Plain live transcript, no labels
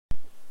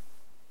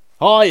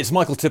Hi, it's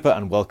Michael Tipper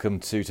and welcome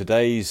to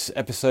today's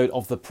episode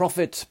of the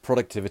Profit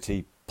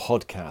Productivity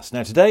Podcast.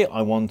 Now today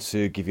I want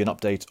to give you an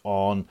update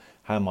on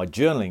how my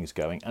journaling is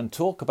going and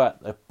talk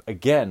about,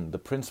 again, the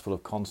principle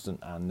of constant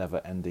and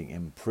never-ending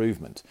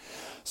improvement.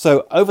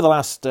 So over the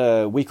last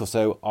week or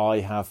so I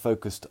have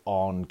focused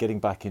on getting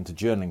back into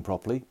journaling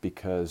properly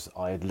because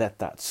I had let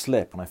that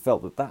slip and I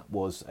felt that that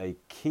was a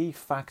key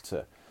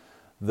factor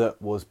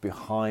that was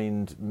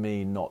behind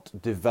me not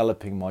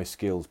developing my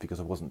skills because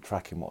I wasn't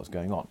tracking what was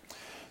going on.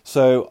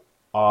 So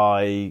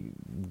I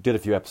did a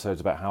few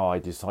episodes about how I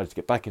decided to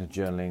get back into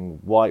journaling,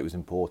 why it was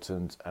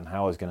important and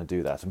how I was going to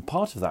do that. And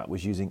part of that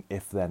was using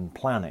if-then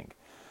planning.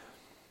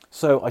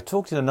 So I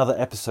talked in another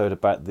episode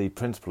about the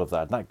principle of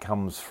that. And that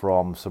comes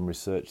from some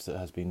research that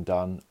has been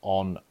done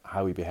on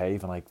how we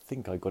behave. And I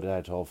think I got it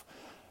out of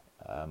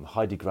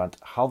Heidi Grant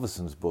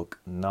Halverson's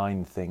book,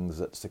 9 Things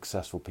That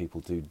Successful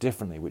People Do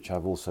Differently, which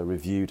I've also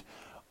reviewed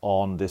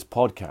on this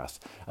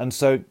podcast. And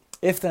so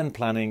if-then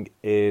planning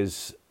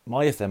is...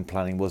 My if-then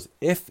planning was,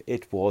 if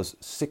it was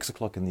 6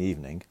 o'clock in the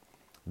evening,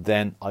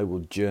 then I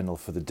would journal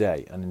for the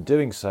day. And in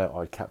doing so,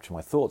 I'd capture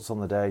my thoughts on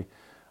the day.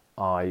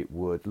 I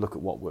would look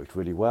at what worked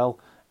really well.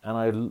 And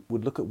I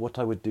would look at what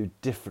I would do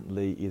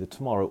differently either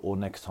tomorrow or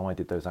next time I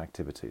did those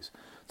activities.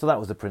 So that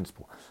was the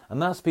principle.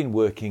 And that's been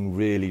working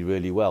really,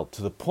 really well,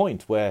 to the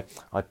point where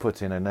I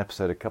put in an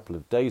episode a couple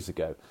of days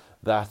ago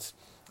that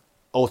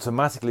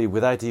automatically,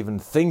 without even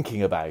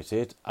thinking about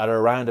it, at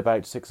around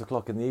about 6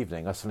 o'clock in the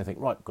evening, I suddenly think,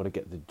 right, I've got to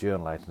get the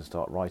journal out and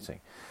start writing.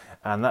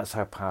 And that's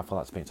how powerful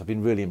that's been. So I've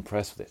been really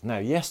impressed with it. Now,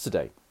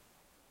 yesterday,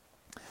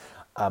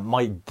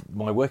 my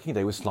working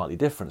day was slightly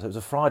different. So it was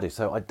a Friday,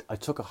 so I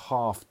took a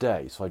half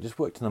day. So I just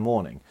worked in the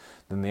morning.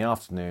 Then in the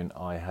afternoon,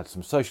 I had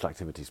some social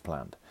activities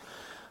planned.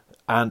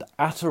 And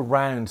at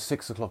around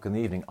 6 o'clock in the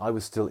evening, I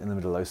was still in the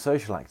middle of those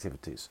social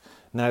activities.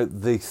 Now,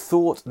 the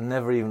thought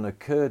never even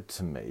occurred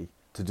to me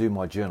to do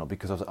my journal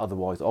because I was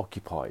otherwise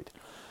occupied.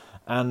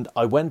 And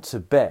I went to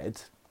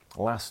bed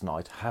last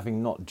night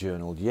having not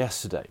journaled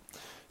yesterday.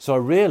 So I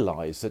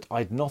realised that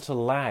I'd not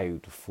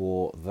allowed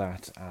for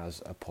that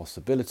as a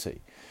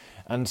possibility.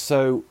 And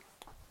so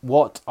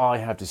what I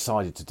have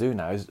decided to do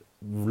now is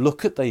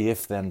look at the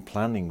if-then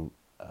planning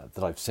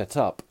that I've set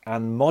up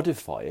and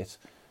modify it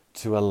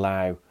to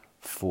allow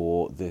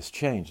for this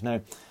change.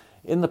 Now,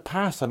 in the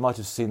past, I might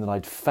have seen that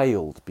I'd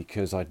failed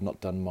because I'd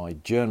not done my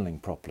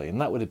journaling properly, and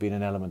that would have been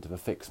an element of a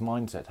fixed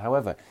mindset.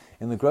 However,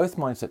 in the growth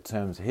mindset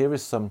terms,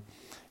 here's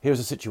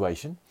a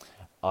situation.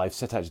 I've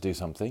set out to do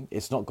something.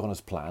 It's not gone as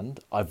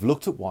planned. I've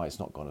looked at why it's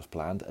not gone as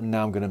planned, and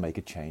now I'm going to make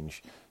a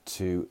change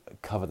to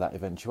cover that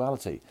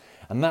eventuality.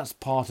 And that's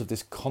part of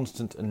this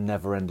constant and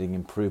never-ending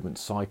improvement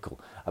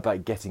cycle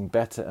about getting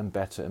better and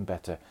better and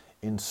better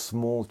in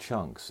small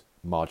chunks,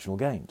 marginal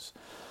gains.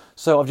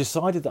 So I've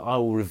decided that I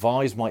will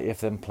revise my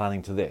if-then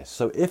planning to this.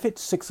 So if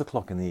it's 6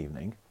 o'clock in the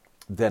evening,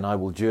 then I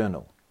will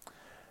journal.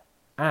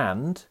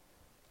 And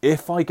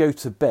if I go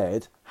to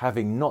bed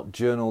having not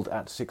journaled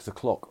at 6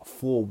 o'clock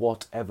for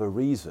whatever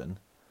reason,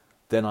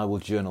 then I will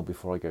journal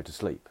before I go to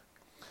sleep.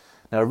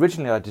 Now,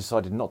 originally I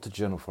decided not to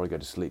journal before I go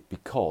to sleep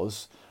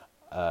because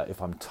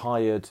if I'm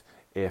tired,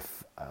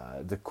 if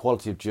the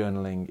quality of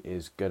journaling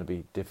is going to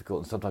be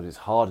difficult, and sometimes it's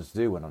harder to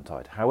do when I'm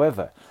tired.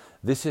 However,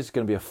 this is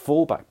going to be a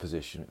fallback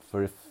position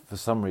for if for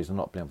some reason I'm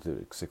not being able to do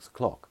it at 6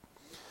 o'clock.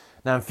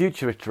 Now, in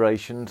future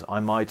iterations, I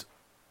might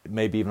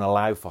maybe even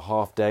allow for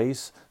half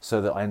days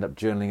so that I end up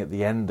journaling at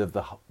the end of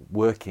the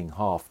working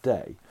half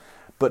day.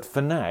 But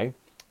for now,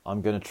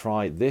 I'm going to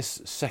try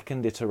this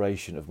second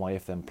iteration of my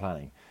if-then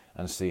planning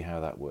and see how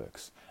that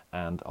works.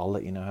 And I'll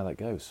let you know how that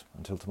goes.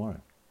 Until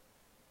tomorrow.